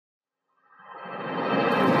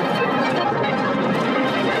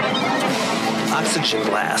Pathogen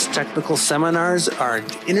Blast technical seminars are an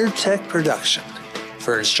Intertech production.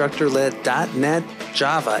 For instructor-led .NET,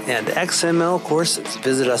 Java, and XML courses,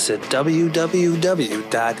 visit us at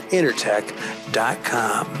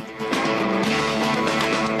www.intertech.com.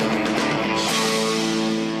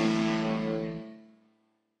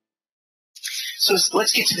 So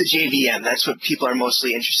let's get to the JVM. That's what people are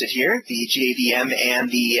mostly interested here, the JVM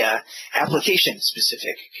and the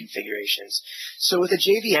application-specific configurations. So with a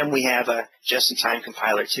JVM, we have a just-in-time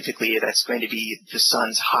compiler. Typically, that's going to be the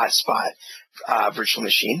Sun's hotspot virtual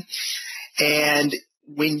machine. And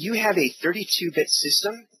when you have a 32-bit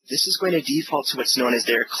system, this is going to default to what's known as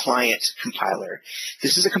their client compiler.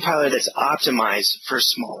 This is a compiler that's optimized for a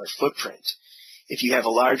smaller footprint. If you have a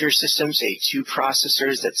larger system, say 2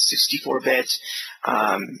 processors that's 64-bit,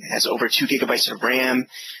 has over 2 gigabytes of RAM,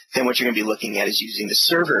 then what you're going to be looking at is using the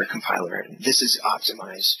server compiler. This is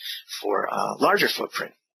optimized for a larger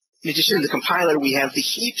footprint. In addition to the compiler, we have the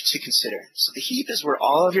heap to consider. So the heap is where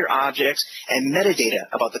all of your objects and metadata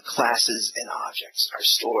about the classes and objects are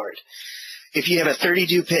stored. If you have a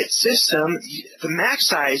 32-bit system, the max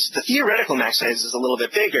size, the theoretical max size is a little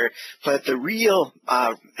bit bigger, but the real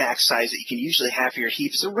max size that you can usually have for your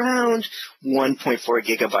heap is around 1.4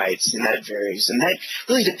 gigabytes, and that varies. And that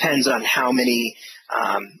really depends on how many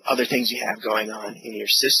other things you have going on in your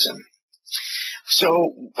system.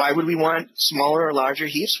 So why would we want smaller or larger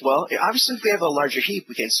heaps? Well, obviously if we have a larger heap,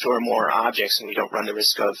 we can store more objects and we don't run the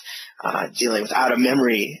risk of dealing with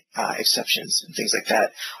out-of-memory exceptions and things like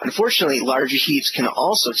that. Unfortunately, larger heaps can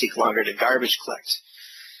also take longer to garbage collect.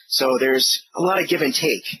 So there's a lot of give and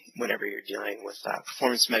take whenever you're dealing with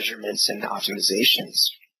performance measurements and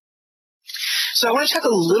optimizations. So I want to talk a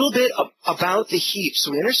little bit about the heap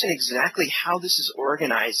so we understand exactly how this is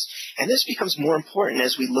organized. And this becomes more important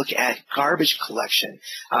as we look at garbage collection.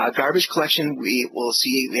 Garbage collection, we will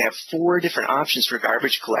see we have 4 different options for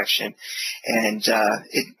garbage collection. And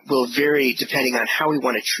it will vary depending on how we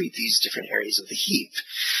want to treat these different areas of the heap.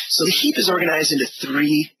 So the heap is organized into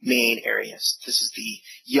 3 main areas. This is the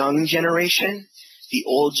young generation, the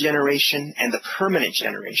old generation, and the permanent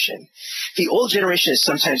generation. The old generation is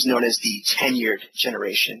sometimes known as the tenured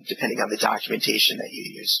generation, depending on the documentation that you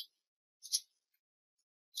use.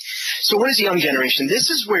 So what is young generation? This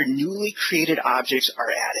is where newly created objects are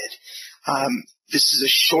added. This is a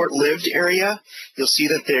short-lived area. You'll see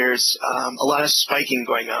that there's a lot of spiking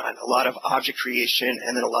going on, a lot of object creation,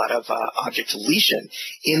 and then a lot of object deletion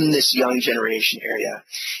in this young generation area.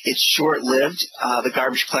 It's short-lived. The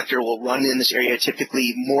garbage collector will run in this area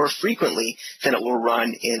typically more frequently than it will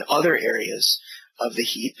run in other areas of the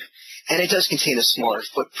heap, and it does contain a smaller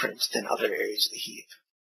footprint than other areas of the heap.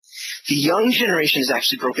 The young generation is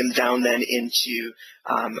actually broken down then into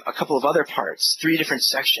a couple of other parts, 3 different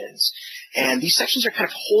sections. And these sections are kind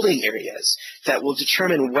of holding areas that will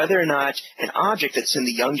determine whether or not an object that's in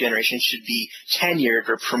the young generation should be tenured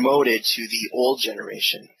or promoted to the old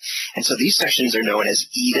generation. And so these sections are known as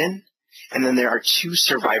Eden, and then there are 2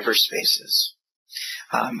 survivor spaces.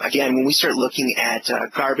 Again, when we start looking at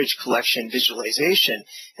garbage collection visualization,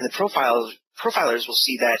 and the profilers will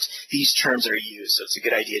see that these terms are used, so it's a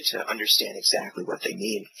good idea to understand exactly what they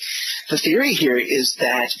mean. The theory here is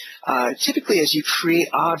that typically as you create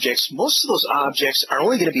objects, most of those objects are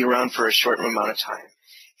only going to be around for a short amount of time.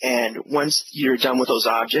 And once you're done with those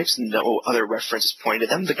objects and no other references point to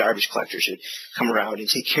them, the garbage collector should come around and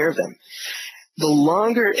take care of them. The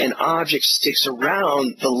longer an object sticks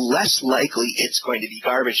around, the less likely it's going to be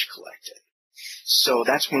garbage collected. So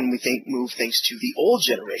that's when we move things to the old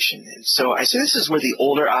generation. And so I say this is where the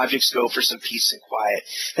older objects go for some peace and quiet.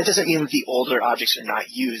 That doesn't mean that the older objects are not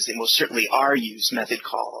used. They most certainly are used, method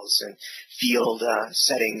calls and field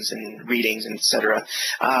settings and readings, and et cetera.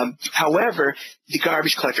 However, the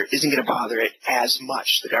garbage collector isn't going to bother it as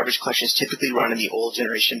much. The garbage collection is typically run in the old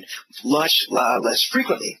generation much less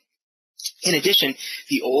frequently. In addition,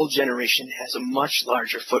 the old generation has a much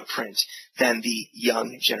larger footprint than the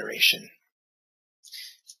young generation.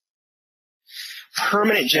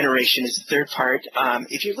 Permanent generation is the third part.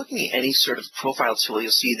 If you're looking at any sort of profile tool,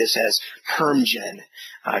 you'll see this as PermGen,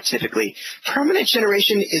 typically. Permanent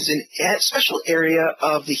generation is a special area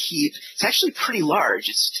of the heap. It's actually pretty large.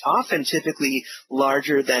 It's often typically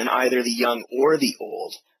larger than either the young or the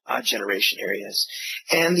old generation areas.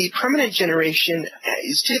 And the permanent generation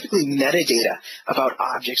is typically metadata about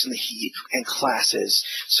objects in the heap and classes.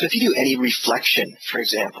 So if you do any reflection, for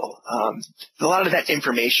example, a lot of that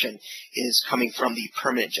information is coming from the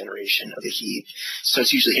permanent generation of the heap. So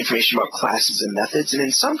it's usually information about classes and methods, and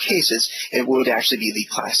in some cases, it would actually be the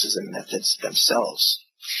classes and methods themselves.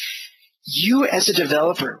 You, as a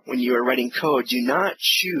developer, when you are writing code, do not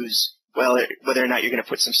choose well, whether or not you're going to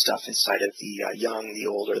put some stuff inside of the young, the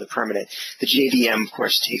old, or the permanent. The JVM, of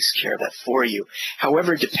course, takes care of that for you.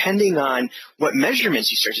 However, depending on what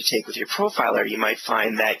measurements you start to take with your profiler, you might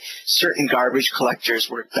find that certain garbage collectors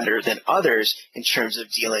work better than others in terms of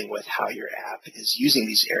dealing with how your app is using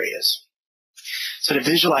these areas. So to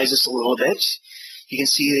visualize this a little bit, you can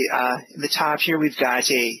see in the top here we've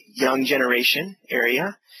got a young generation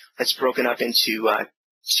area that's broken up into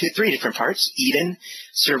three different parts: Eden,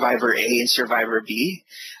 Survivor A, and Survivor B.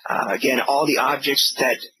 Again, all the objects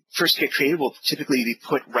that first get created will typically be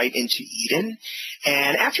put right into Eden.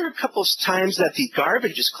 And after a couple of times that the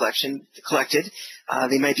garbage is collected,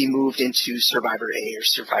 they might be moved into Survivor A or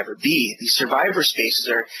Survivor B. These survivor spaces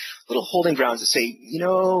are little holding grounds that say, you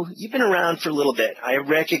know, you've been around for a little bit. I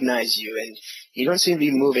recognize you, and you don't seem to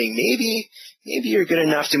be moving. Maybe you're good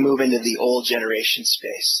enough to move into the old generation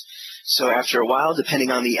space. So after a while,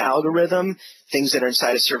 depending on the algorithm, things that are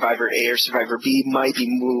inside of Survivor A or Survivor B might be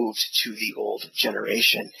moved to the old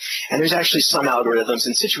generation. And there's actually some algorithms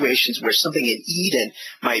and situations where something in Eden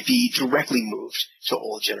might be directly moved to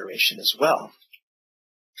old generation as well.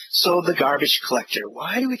 So the garbage collector.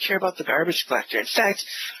 Why do we care about the garbage collector? In fact,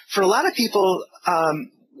 for a lot of people,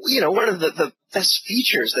 one of the best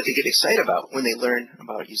features that they get excited about when they learn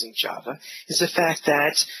about using Java is the fact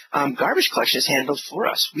that garbage collection is handled for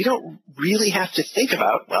us. We don't really have to think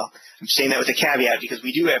about, well, I'm saying that with a caveat because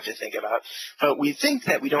we do have to think about, but we think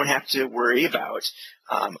that we don't have to worry about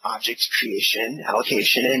object creation,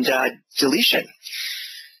 allocation, and deletion.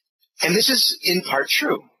 And this is in part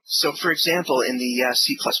true. So, for example, in the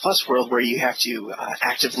C++ world where you have to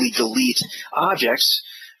actively delete objects,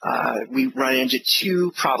 we run into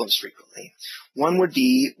two problems frequently. One would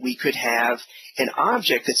be we could have an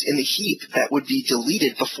object that's in the heap that would be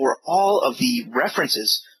deleted before all of the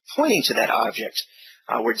references pointing to that object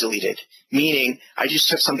were deleted, meaning I just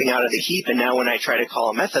took something out of the heap, and now when I try to call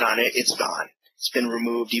a method on it, it's gone. It's been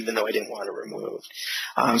removed even though I didn't want to remove.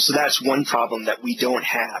 So that's one problem that we don't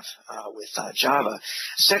have with Java.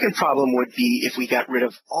 Second problem would be if we got rid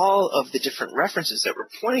of all of the different references that were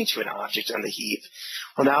pointing to an object on the heap.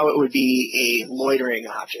 Well, now it would be a loitering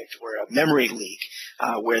object or a memory leak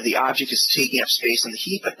where the object is taking up space on the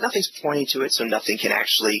heap, but nothing's pointing to it, so nothing can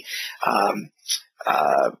actually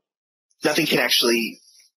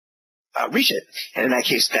reach it. And in that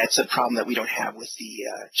case, that's a problem that we don't have with the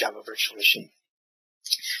Java virtual machine.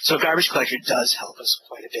 So garbage collector does help us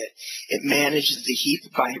quite a bit. It manages the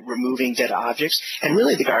heap by removing dead objects, and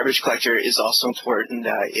really the garbage collector is also important.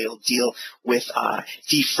 It'll deal with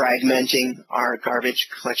defragmenting our garbage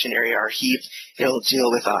collection area, our heap. It'll deal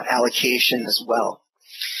with allocation as well.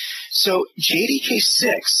 So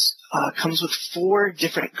JDK6 comes with 4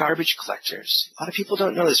 different garbage collectors. A lot of people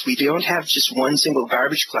don't know this. We don't have just one single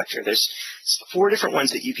garbage collector. There's 4 different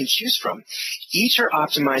ones that you can choose from. Each are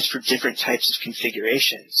optimized for different types of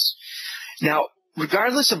configurations. Now,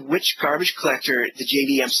 regardless of which garbage collector the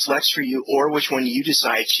JVM selects for you or which one you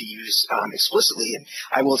decide to use explicitly, and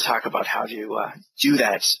I will talk about how to do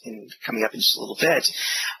that coming up in just a little bit,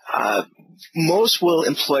 most will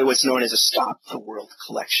employ what's known as a stop the world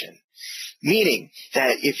collection. Meaning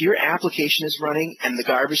that if your application is running and the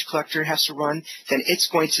garbage collector has to run, then it's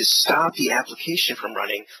going to stop the application from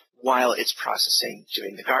running while it's processing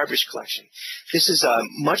doing the garbage collection. This is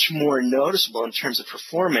much more noticeable in terms of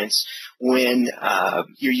performance when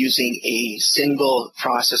you're using a single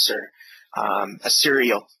processor, a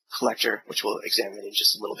serial collector, which we'll examine in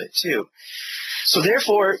just a little bit too. So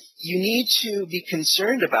therefore, you need to be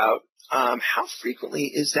concerned about how frequently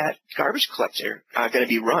is that garbage collector going to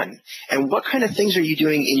be run? And what kind of things are you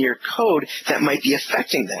doing in your code that might be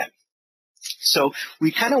affecting that? So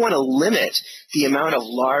we kind of want to limit the amount of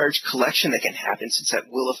large collection that can happen, since that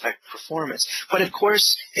will affect performance. But of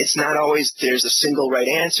course, it's not always there's a single right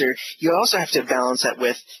answer. You also have to balance that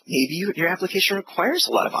with maybe your application requires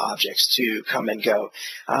a lot of objects to come and go.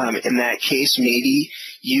 In that case, maybe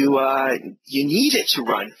you need it to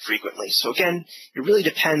run frequently. So again, it really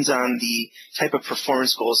depends on the type of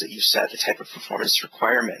performance goals that you set, the type of performance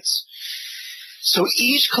requirements. So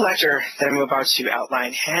each collector that I'm about to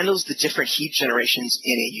outline handles the different heap generations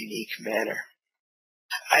in a unique manner.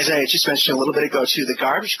 As I just mentioned a little bit ago too, the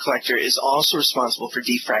garbage collector is also responsible for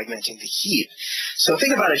defragmenting the heap. So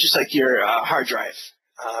think about it just like your hard drive.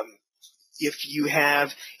 if you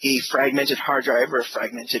have a fragmented hard drive or a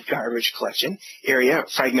fragmented garbage collection area,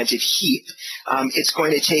 fragmented heap, it's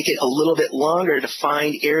going to take it a little bit longer to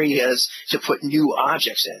find areas to put new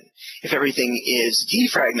objects in. If everything is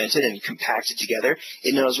defragmented and compacted together,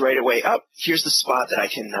 it knows right away, oh, here's the spot that I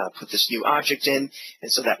can put this new object in,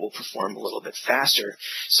 and so that will perform a little bit faster.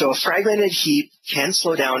 So a fragmented heap can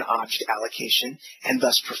slow down object allocation and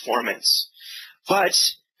thus performance.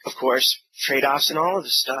 But, of course, trade-offs and all of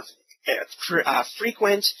this stuff,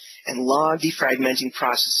 frequent and long defragmenting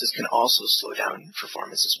processes can also slow down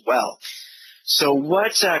performance as well. So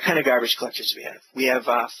what kind of garbage collectors do we have? We have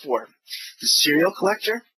 4. The serial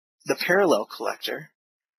collector, the parallel collector,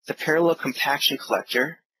 the parallel compaction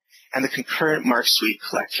collector, and the concurrent mark sweep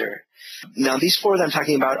collector. Now, these 4 that I'm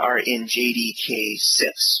talking about are in JDK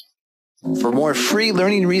 6. For more free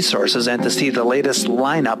learning resources and to see the latest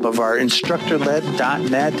lineup of our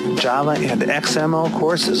instructor-led.net, Java, and XML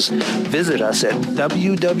courses, visit us at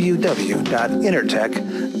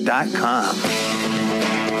www.intertech.com.